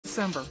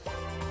December.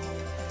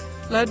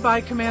 Led by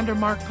Commander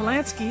Mark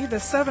Polanski, the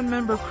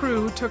 7-member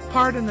crew took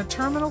part in the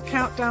Terminal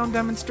Countdown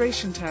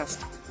Demonstration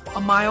Test, a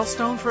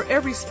milestone for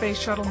every space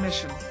shuttle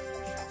mission.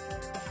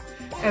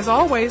 As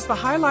always, the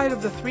highlight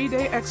of the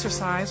 3-day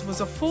exercise was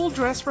a full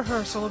dress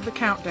rehearsal of the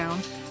countdown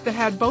that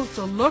had both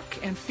the look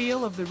and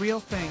feel of the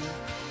real thing.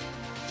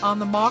 On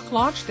the mock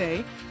launch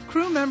day,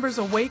 crew members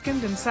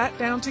awakened and sat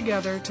down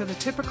together to the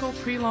typical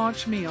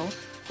pre-launch meal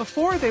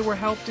before they were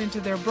helped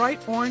into their bright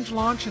orange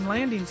launch and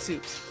landing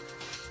suits.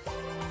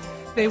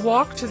 They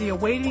walked to the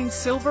awaiting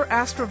silver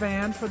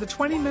Astrovan for the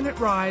 20-minute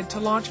ride to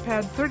Launch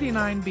Pad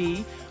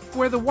 39B,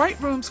 where the White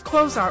Room's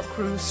closeout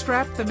crew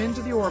strapped them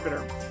into the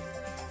orbiter.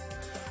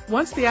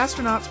 Once the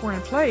astronauts were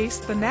in place,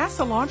 the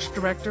NASA launch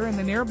director in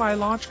the nearby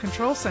Launch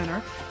Control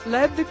Center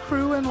led the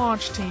crew and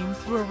launch team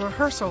through a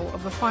rehearsal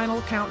of the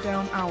final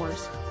countdown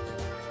hours.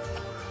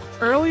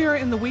 Earlier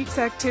in the week's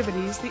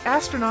activities, the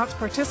astronauts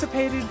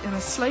participated in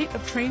a slate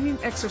of training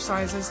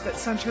exercises that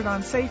centered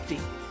on safety.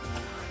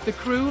 The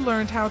crew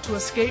learned how to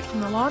escape from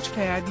the launch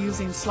pad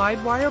using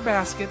slide wire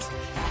baskets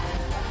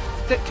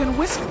that can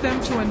whisk them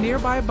to a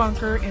nearby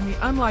bunker in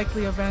the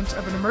unlikely event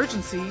of an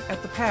emergency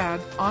at the pad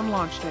on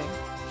launch day.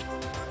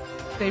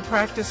 They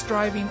practiced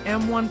driving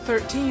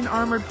M113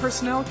 armored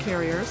personnel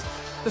carriers,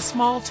 the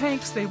small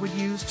tanks they would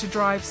use to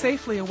drive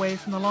safely away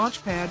from the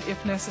launch pad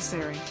if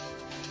necessary.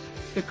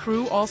 The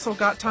crew also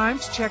got time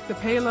to check the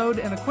payload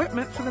and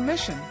equipment for the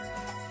mission.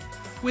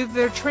 With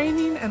their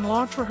training and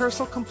launch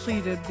rehearsal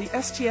completed, the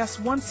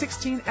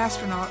STS-116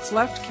 astronauts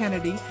left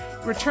Kennedy,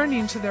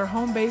 returning to their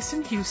home base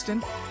in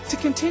Houston to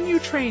continue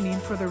training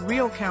for the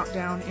real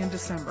countdown in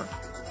December.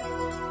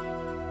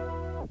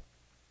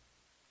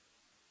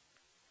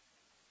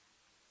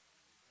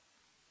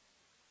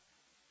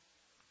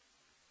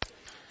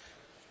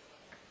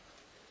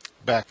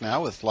 Back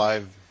now with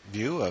live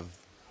view of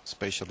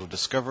Space Shuttle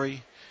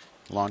Discovery,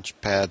 Launch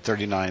Pad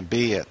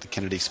 39B at the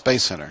Kennedy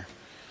Space Center.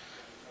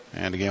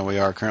 And again, we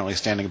are currently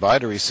standing by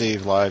to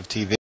receive live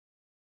TV